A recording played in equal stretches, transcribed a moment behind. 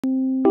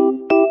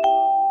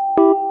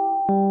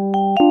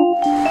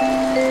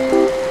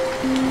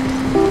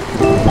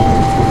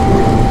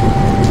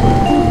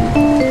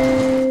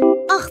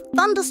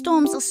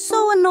thunderstorms are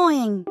so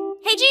annoying.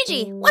 Hey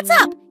Gigi, what's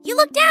up? You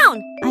look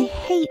down. I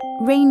hate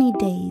rainy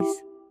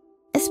days,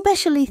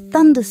 especially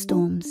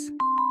thunderstorms.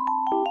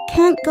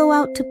 Can't go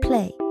out to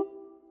play,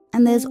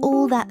 and there's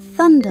all that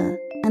thunder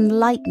and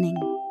lightning.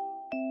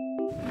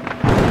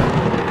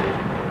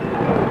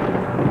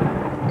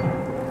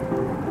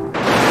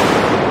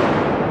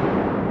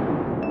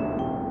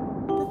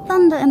 The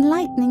thunder and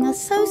lightning are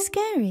so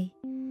scary.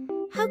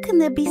 How can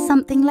there be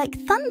something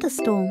like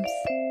thunderstorms?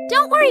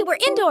 Don't worry, we're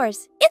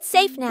indoors. It's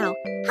safe now.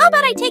 How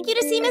about I take you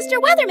to see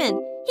Mr. Weatherman?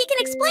 He can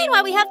explain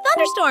why we have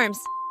thunderstorms.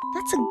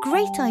 That's a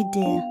great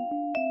idea.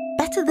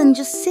 Better than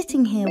just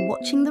sitting here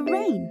watching the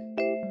rain.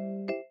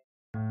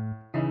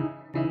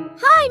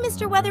 Hi,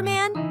 Mr.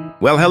 Weatherman.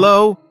 Well,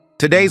 hello.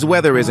 Today's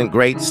weather isn't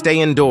great. Stay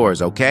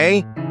indoors,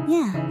 okay?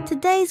 Yeah,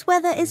 today's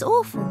weather is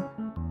awful.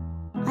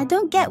 I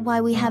don't get why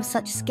we have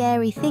such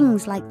scary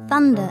things like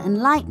thunder and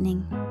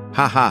lightning.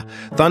 Haha,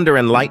 thunder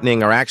and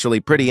lightning are actually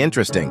pretty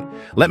interesting.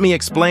 Let me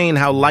explain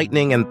how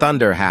lightning and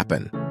thunder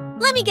happen.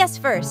 Let me guess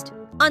first.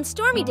 On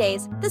stormy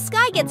days, the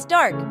sky gets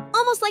dark,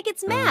 almost like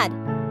it's mad.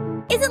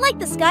 Is it like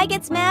the sky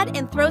gets mad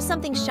and throws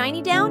something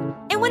shiny down,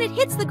 and when it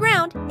hits the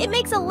ground, it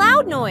makes a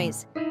loud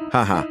noise?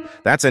 Haha,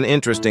 that's an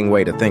interesting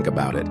way to think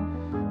about it.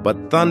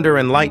 But thunder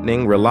and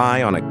lightning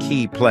rely on a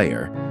key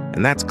player,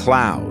 and that's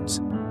clouds.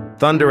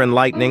 Thunder and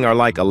lightning are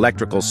like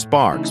electrical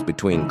sparks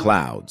between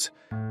clouds.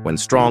 When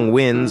strong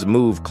winds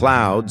move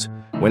clouds,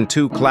 when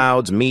two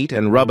clouds meet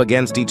and rub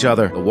against each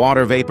other, the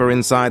water vapor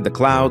inside the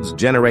clouds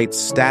generates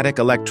static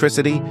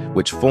electricity,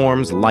 which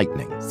forms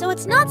lightning. So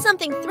it's not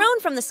something thrown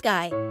from the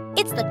sky.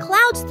 It's the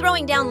clouds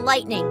throwing down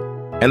lightning.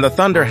 And the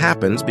thunder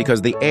happens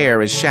because the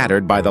air is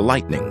shattered by the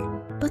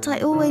lightning. But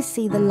I always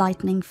see the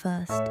lightning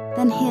first,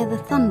 then hear the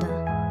thunder.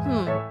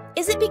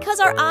 Is it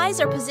because our eyes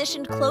are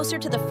positioned closer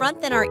to the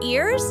front than our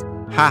ears?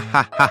 Ha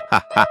ha ha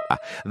ha ha.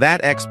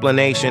 That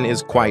explanation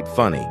is quite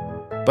funny.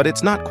 But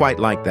it's not quite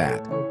like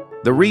that.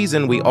 The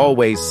reason we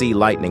always see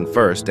lightning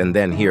first and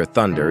then hear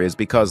thunder is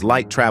because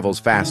light travels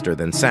faster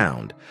than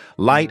sound.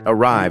 Light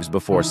arrives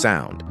before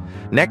sound.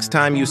 Next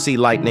time you see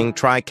lightning,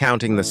 try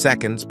counting the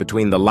seconds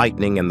between the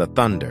lightning and the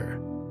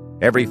thunder.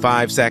 Every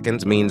 5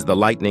 seconds means the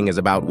lightning is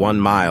about 1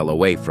 mile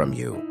away from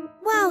you.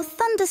 Wow,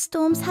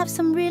 thunderstorms have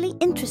some really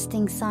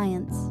interesting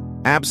science.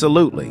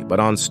 Absolutely, but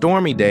on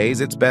stormy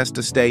days, it's best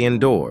to stay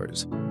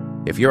indoors.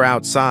 If you're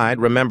outside,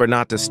 remember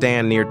not to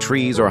stand near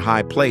trees or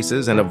high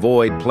places and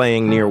avoid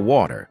playing near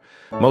water.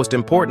 Most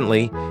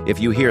importantly, if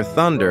you hear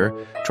thunder,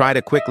 try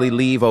to quickly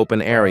leave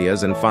open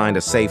areas and find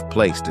a safe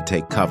place to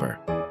take cover.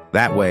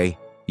 That way,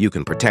 you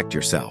can protect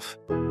yourself.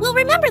 We'll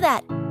remember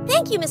that.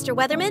 Thank you, Mr.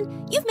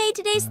 Weatherman. You've made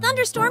today's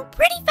thunderstorm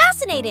pretty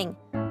fascinating.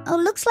 Oh,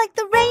 looks like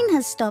the rain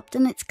has stopped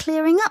and it's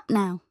clearing up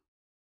now.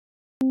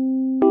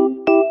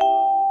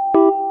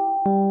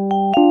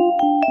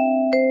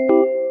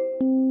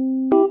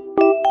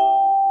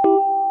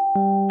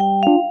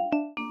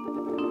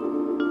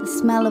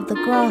 The smell of the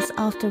grass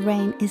after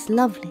rain is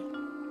lovely,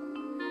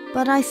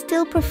 but I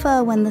still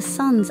prefer when the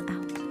sun's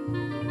out.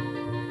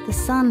 The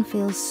sun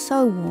feels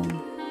so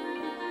warm.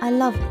 I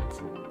love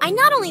it. I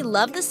not only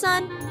love the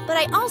sun, but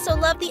I also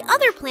love the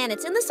other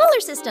planets in the solar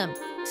system.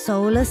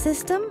 Solar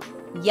system?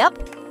 Yup.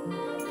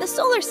 The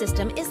solar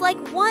system is like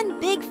one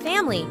big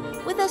family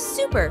with a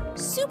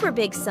super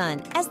big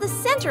sun as the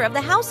center of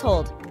the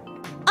household.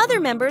 Other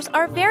members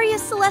are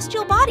various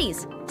celestial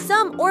bodies.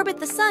 Some orbit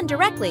the sun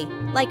directly,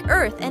 like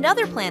Earth and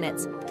other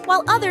planets,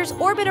 while others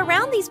orbit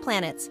around these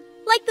planets,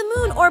 like the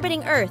moon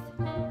orbiting Earth.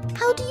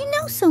 How do you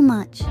know so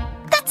much?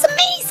 That's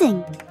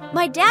amazing!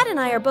 My dad and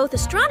I are both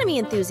astronomy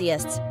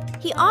enthusiasts.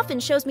 He often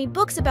shows me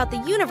books about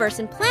the universe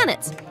and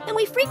planets, and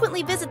we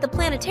frequently visit the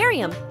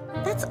planetarium.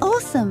 That's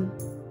awesome!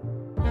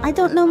 I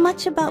don't know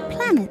much about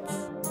planets,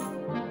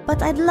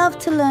 but I'd love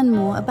to learn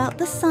more about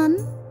the sun,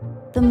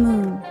 the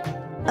moon,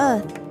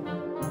 Earth,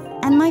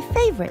 and my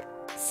favorite,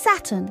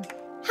 Saturn.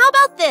 How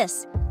about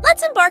this?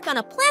 Let's embark on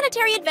a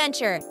planetary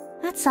adventure.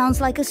 That sounds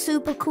like a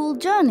super cool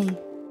journey.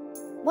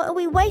 What are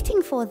we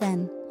waiting for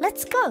then?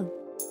 Let's go.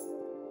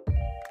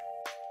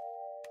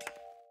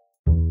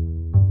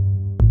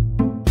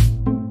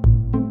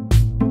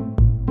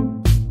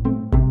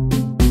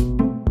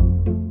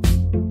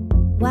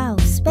 Wow,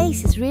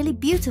 space is really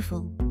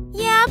beautiful.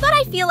 Yeah, but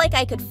I feel like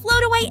I could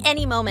float away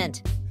any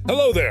moment.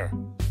 Hello there.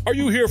 Are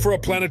you here for a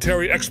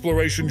planetary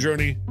exploration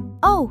journey?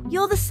 Oh,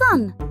 you're the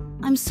sun.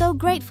 I'm so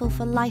grateful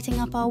for lighting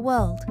up our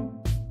world.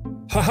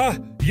 Haha,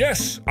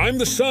 yes, I'm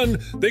the sun.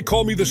 They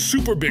call me the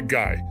super big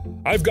guy.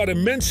 I've got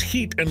immense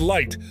heat and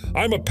light.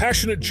 I'm a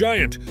passionate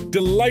giant,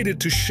 delighted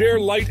to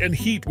share light and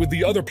heat with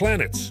the other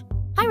planets.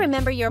 I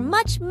remember you're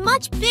much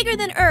bigger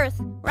than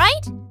Earth,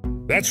 right?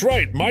 That's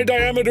right. My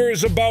diameter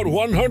is about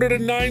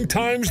 109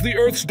 times the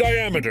Earth's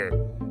diameter,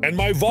 and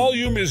my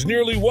volume is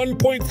nearly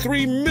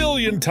 1.3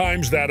 million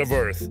times that of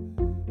Earth.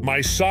 My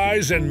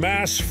size and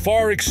mass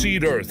far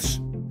exceed Earth's.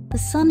 The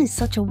sun is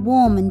such a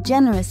warm and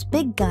generous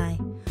big guy.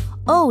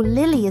 Oh,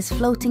 Lily is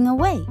floating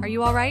away. Are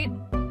you all right?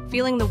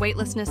 Feeling the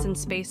weightlessness in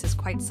space is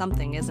quite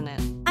something, isn't it?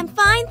 I'm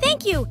fine,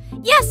 thank you.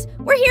 Yes,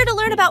 we're here to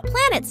learn about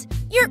planets.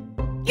 You're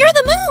You're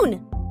the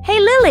moon! Hey,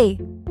 Lily!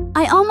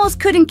 I almost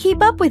couldn't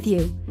keep up with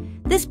you.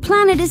 This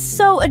planet is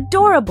so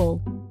adorable.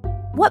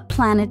 What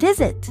planet is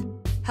it?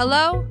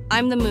 Hello,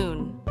 I'm the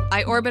moon.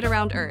 I orbit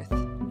around Earth.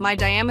 My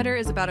diameter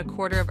is about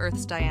 1/4 of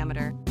Earth's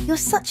diameter. You're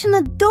such an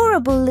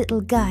adorable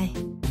little guy.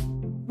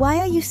 Why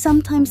are you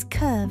sometimes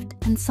curved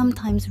and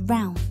sometimes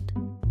round?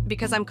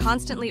 Because I'm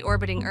constantly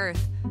orbiting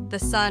Earth, the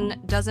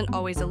sun doesn't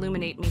always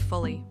illuminate me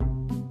fully.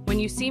 When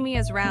you see me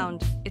as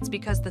round, it's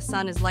because the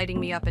sun is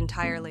lighting me up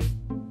entirely.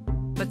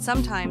 But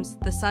sometimes,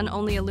 the sun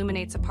only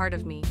illuminates a part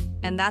of me,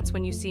 and that's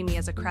when you see me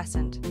as a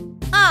crescent.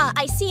 Ah,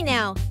 I see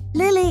now.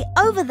 Lily,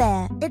 over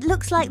there, it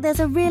looks like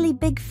there's a really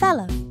big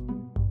fellow.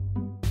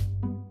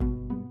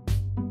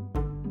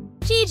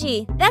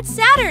 Gigi, that's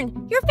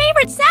Saturn! Your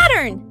favorite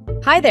Saturn!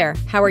 Hi there,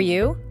 how are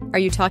you? Are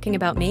you talking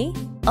about me?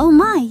 Oh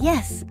my,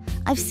 yes.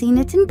 I've seen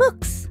it in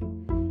books.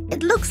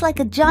 It looks like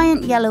a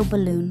giant yellow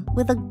balloon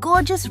with a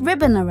gorgeous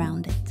ribbon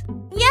around it.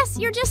 Yes,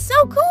 you're just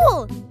so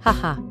cool!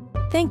 Haha,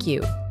 thank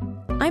you.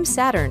 I'm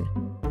Saturn.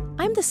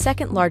 I'm the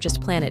second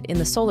largest planet in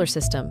the solar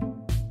system.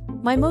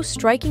 My most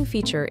striking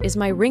feature is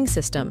my ring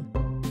system,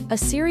 a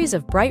series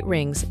of bright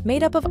rings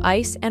made up of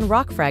ice and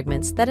rock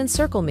fragments that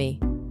encircle me.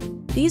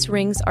 These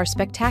rings are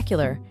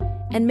spectacular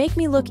and make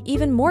me look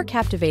even more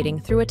captivating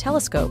through a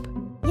telescope.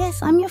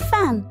 Yes, I'm your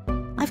fan.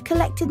 I've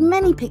collected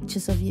many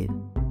pictures of you.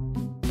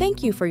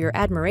 Thank you for your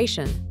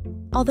admiration.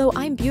 Although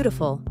I'm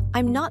beautiful,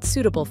 I'm not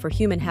suitable for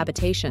human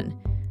habitation.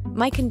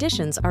 My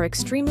conditions are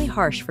extremely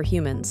harsh for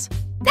humans.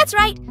 That's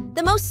right!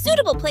 The most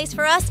suitable place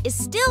for us is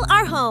still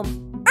our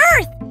home,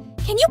 Earth!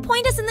 Can you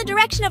point us in the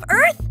direction of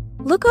Earth?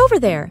 Look over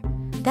there.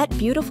 That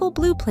beautiful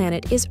blue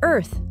planet is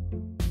Earth.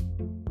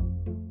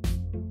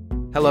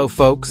 Hello,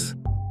 folks.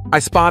 I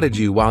spotted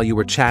you while you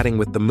were chatting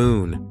with the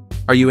moon.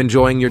 Are you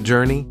enjoying your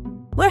journey?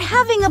 We're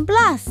having a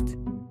blast.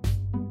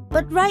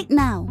 But right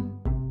now,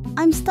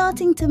 I'm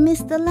starting to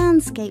miss the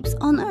landscapes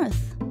on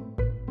Earth.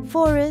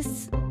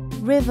 Forests,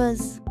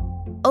 rivers,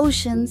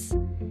 oceans,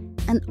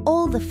 and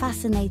all the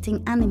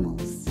fascinating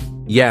animals.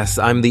 Yes,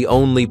 I'm the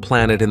only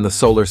planet in the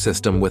solar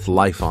system with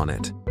life on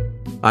it.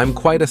 I'm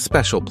quite a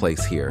special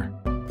place here.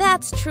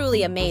 That's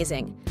truly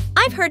amazing.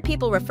 I've heard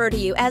people refer to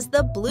you as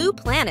the blue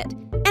planet,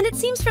 and it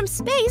seems from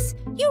space,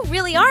 you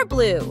really are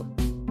blue.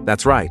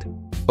 That's right.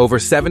 Over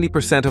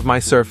 70% of my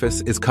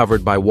surface is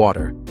covered by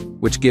water,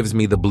 which gives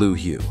me the blue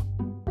hue.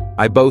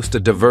 I boast a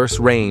diverse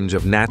range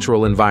of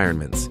natural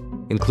environments,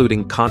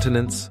 including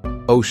continents,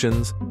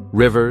 oceans,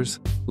 rivers,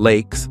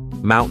 lakes,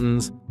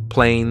 mountains,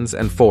 plains,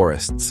 and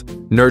forests,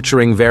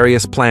 nurturing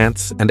various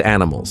plants and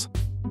animals.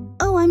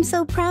 Oh, I'm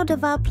so proud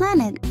of our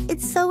planet.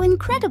 It's so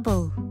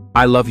incredible.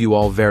 I love you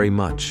all very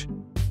much,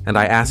 and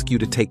I ask you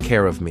to take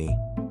care of me.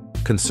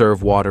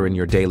 Conserve water in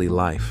your daily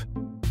life,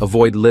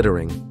 avoid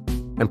littering,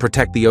 and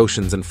protect the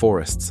oceans and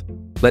forests.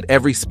 Let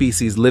every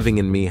species living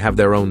in me have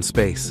their own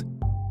space.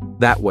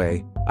 That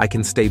way, I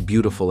can stay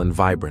beautiful and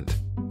vibrant.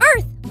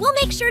 Earth, we'll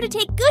make sure to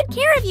take good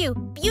care of you,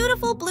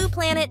 beautiful blue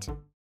planet.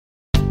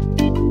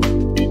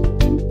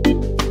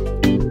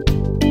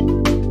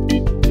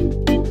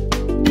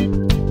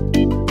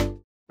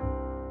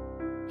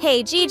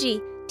 Hey,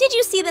 Gigi, did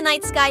you see the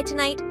night sky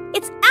tonight?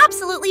 It's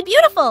absolutely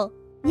beautiful!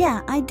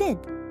 Yeah, I did.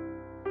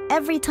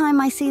 Every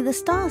time I see the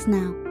stars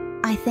now,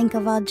 I think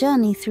of our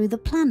journey through the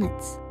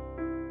planets.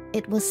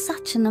 It was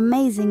such an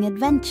amazing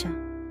adventure.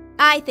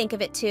 I think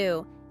of it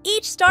too.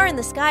 Each star in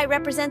the sky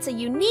represents a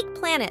unique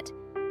planet.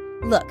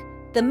 Look,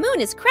 the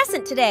moon is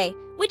crescent today,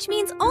 which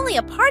means only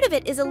a part of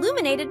it is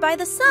illuminated by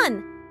the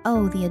sun.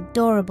 Oh, the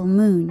adorable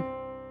moon.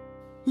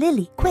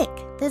 Lily, quick,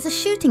 there's a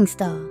shooting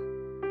star.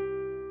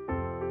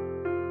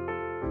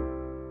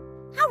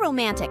 How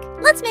romantic.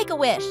 Let's make a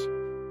wish.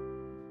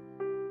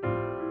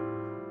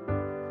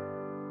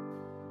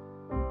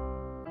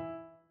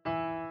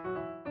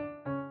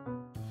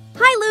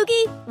 Hi,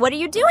 Loogie. What are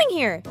you doing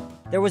here?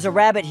 There was a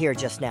rabbit here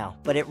just now,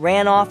 but it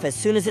ran off as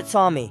soon as it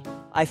saw me.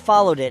 I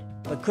followed it,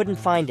 but couldn't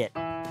find it.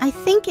 I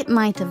think it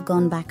might have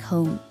gone back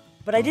home.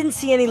 But I didn't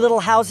see any little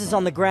houses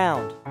on the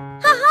ground.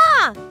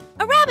 Ha-ha!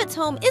 A rabbit's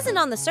home isn't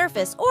on the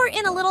surface or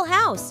in a little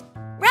house.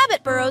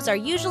 Rabbit burrows are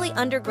usually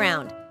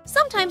underground,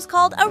 sometimes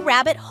called a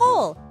rabbit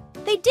hole.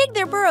 They dig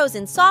their burrows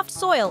in soft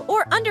soil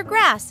or under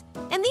grass,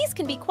 and these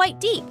can be quite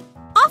deep,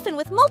 often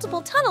with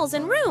multiple tunnels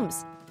and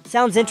rooms.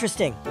 Sounds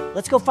interesting.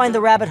 Let's go find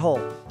the rabbit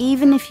hole.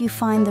 Even if you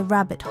find the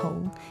rabbit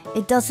hole,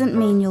 it doesn't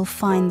mean you'll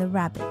find the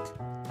rabbit.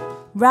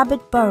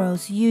 Rabbit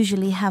burrows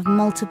usually have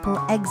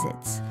multiple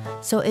exits,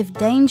 so if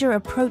danger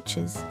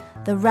approaches,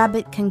 the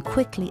rabbit can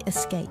quickly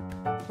escape.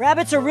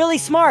 Rabbits are really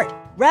smart.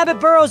 Rabbit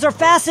burrows are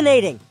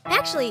fascinating.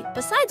 Actually,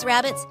 besides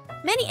rabbits,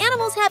 many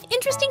animals have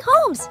interesting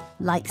homes.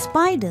 Like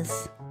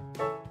spiders.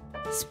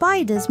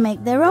 Spiders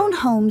make their own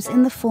homes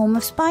in the form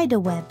of spider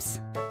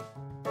webs.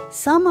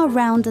 Some are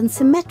round and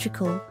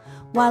symmetrical,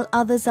 while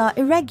others are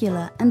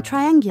irregular and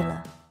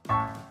triangular.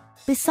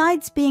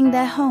 Besides being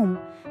their home,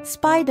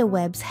 spider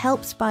webs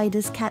help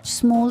spiders catch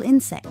small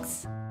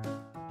insects.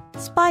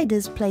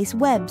 Spiders place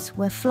webs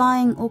where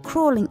flying or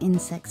crawling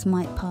insects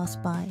might pass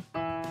by.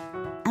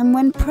 And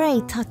when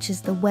prey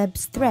touches the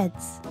web's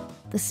threads,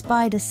 The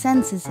spider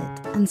senses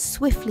it and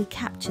swiftly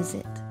captures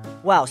it.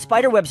 Wow,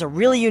 spiderwebs are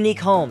really unique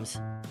homes.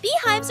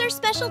 Beehives are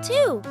special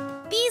too.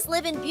 Bees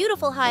live in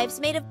beautiful hives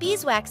made of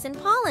beeswax and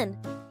pollen.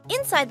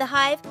 Inside the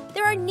hive,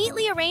 there are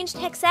neatly arranged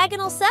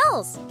hexagonal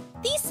cells.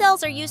 These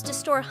cells are used to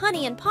store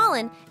honey and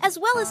pollen, as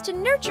well as to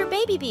nurture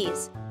baby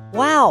bees.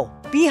 Wow,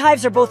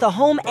 beehives are both a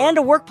home and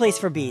a workplace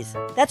for bees.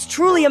 That's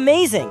truly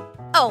amazing.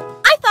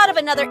 Oh, I thought of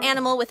another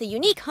animal with a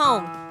unique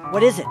home.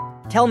 What is it?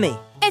 Tell me.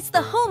 It's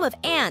the home of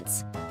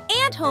ants.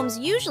 Ant homes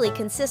usually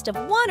consist of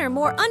one or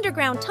more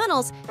underground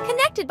tunnels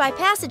connected by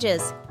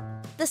passages.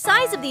 The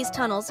size of these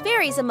tunnels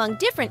varies among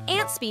different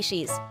ant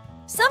species.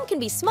 Some can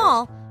be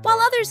small, while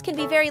others can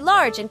be very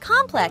large and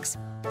complex,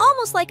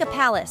 almost like a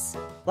palace.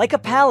 Like a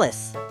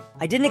palace.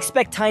 I didn't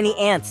expect tiny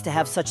ants to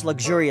have such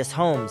luxurious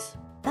homes.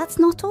 That's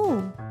not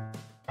all.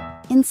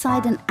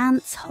 Inside an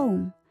ant's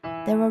home,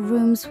 there are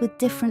rooms with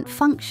different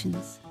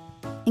functions,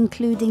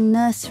 including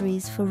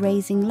nurseries for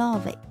raising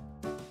larvae,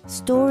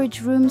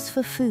 storage rooms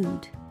for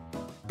food,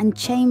 and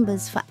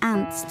chambers for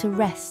ants to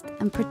rest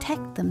and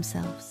protect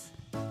themselves.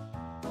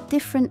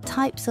 Different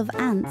types of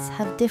ants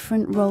have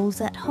different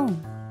roles at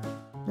home,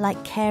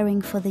 like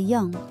caring for the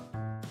young,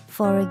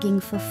 foraging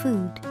for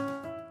food,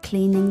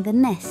 cleaning the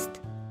nest,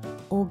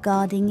 or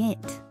guarding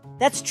it.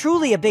 That's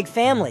truly a big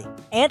family.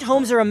 Ant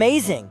homes are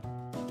amazing.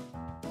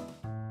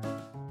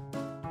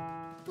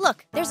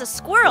 Look, there's a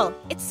squirrel.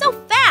 It's so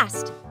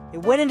fast.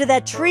 It went into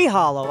that tree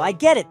hollow. I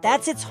get it.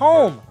 That's its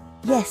home.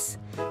 Yes,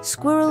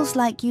 squirrels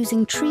like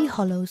using tree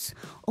hollows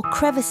or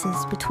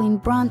crevices between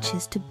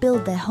branches to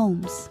build their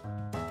homes.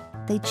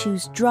 They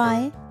choose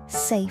dry,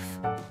 safe,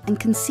 and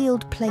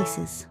concealed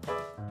places,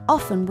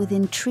 often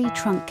within tree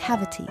trunk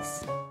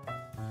cavities.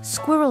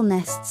 Squirrel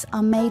nests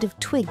are made of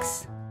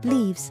twigs,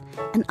 leaves,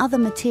 and other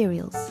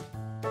materials.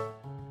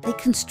 They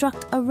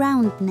construct a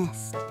round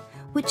nest,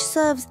 which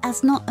serves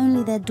as not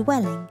only their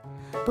dwelling,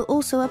 but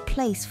also a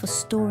place for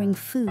storing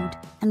food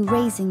and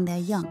raising their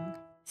young.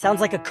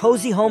 Sounds like a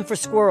cozy home for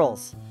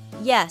squirrels.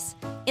 Yes,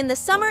 in the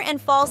summer and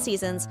fall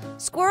seasons,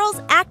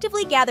 squirrels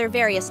actively gather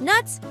various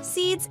nuts,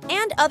 seeds,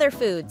 and other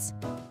foods.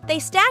 They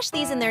stash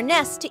these in their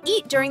nests to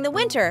eat during the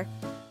winter.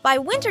 By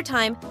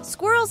wintertime,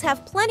 squirrels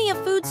have plenty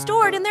of food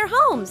stored in their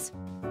homes.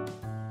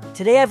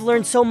 Today I've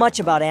learned so much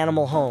about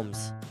animal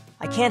homes.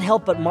 I can't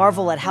help but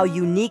marvel at how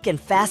unique and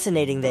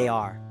fascinating they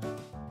are.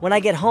 When I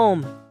get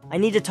home, I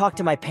need to talk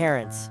to my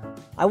parents.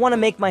 I want to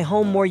make my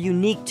home more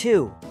unique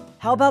too.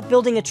 How about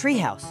building a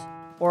treehouse?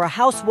 Or a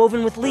house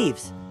woven with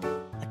leaves?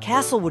 A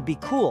castle would be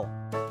cool,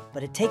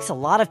 but it takes a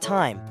lot of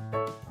time.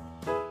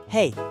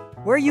 Hey,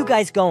 where are you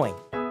guys going?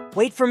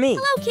 Wait for me.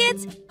 Hello,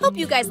 kids. Hope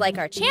you guys like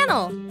our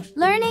channel.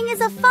 Learning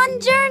is a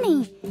fun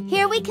journey.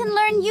 Here we can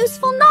learn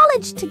useful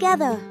knowledge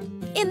together.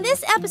 In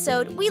this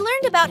episode, we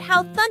learned about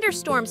how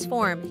thunderstorms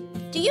form.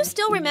 Do you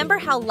still remember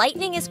how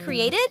lightning is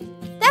created?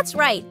 That's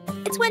right.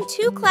 It's when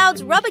two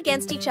clouds rub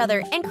against each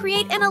other and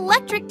create an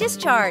electric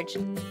discharge.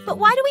 But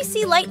why do we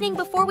see lightning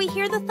before we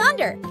hear the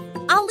thunder?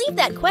 I'll leave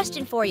that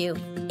question for you.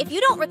 If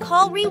you don't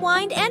recall,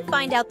 rewind and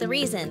find out the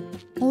reason.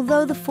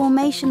 Although the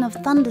formation of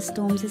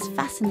thunderstorms is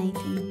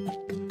fascinating,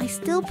 I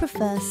still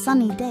prefer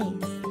sunny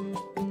days.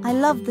 I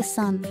love the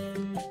sun,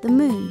 the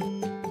moon,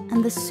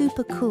 and the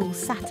super cool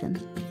Saturn.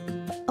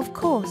 Of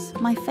course,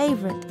 my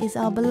favorite is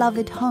our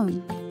beloved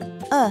home,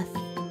 Earth.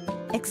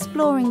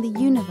 Exploring the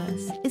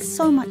universe is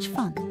so much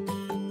fun.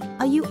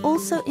 Are you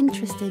also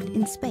interested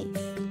in space?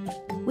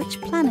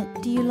 Which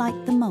planet do you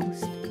like the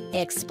most?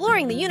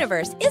 Exploring the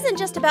universe isn't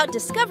just about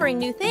discovering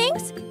new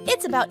things.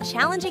 It's about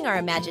challenging our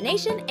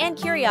imagination and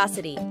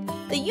curiosity.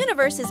 The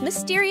universe is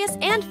mysterious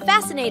and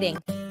fascinating.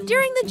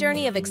 During the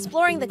journey of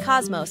exploring the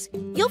cosmos,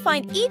 you'll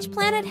find each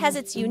planet has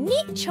its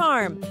unique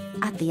charm.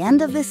 At the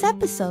end of this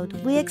episode,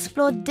 we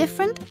explored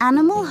different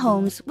animal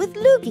homes with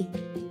Loogie.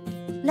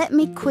 Let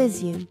me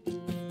quiz you.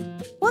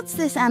 What's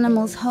this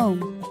animal's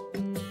home?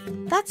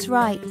 That's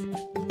right,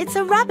 it's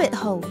a rabbit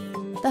hole,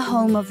 the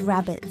home of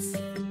rabbits.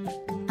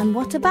 And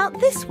what about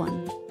this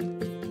one?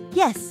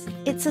 Yes,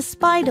 it's a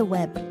spider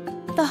web,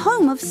 the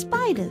home of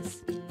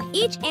spiders.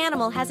 Each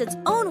animal has its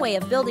own way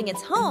of building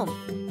its home.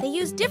 They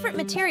use different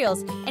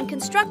materials and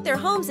construct their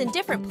homes in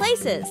different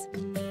places.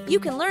 You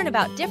can learn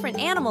about different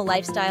animal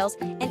lifestyles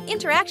and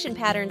interaction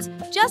patterns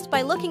just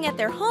by looking at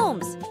their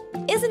homes.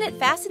 Isn't it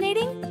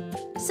fascinating?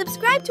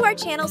 Subscribe to our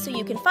channel so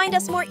you can find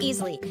us more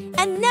easily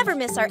and never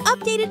miss our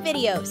updated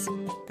videos.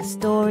 The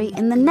story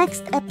in the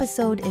next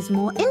episode is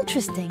more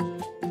interesting.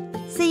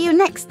 See you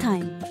next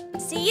time.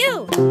 See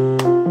you!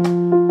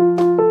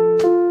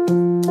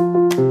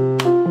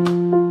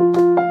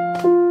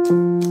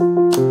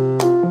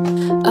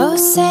 Oh,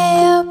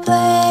 say a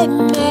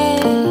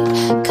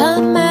playmate,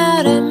 come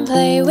out and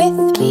play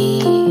with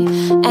me,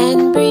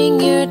 and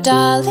bring your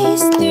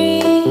dollies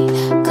three.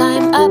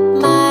 Climb up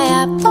my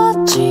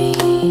apple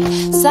tree,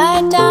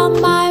 slide down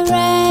my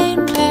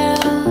rain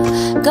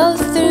barrel, go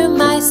through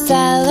my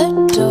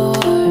cellar door,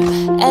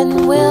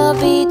 and we'll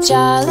be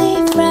jolly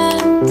friends.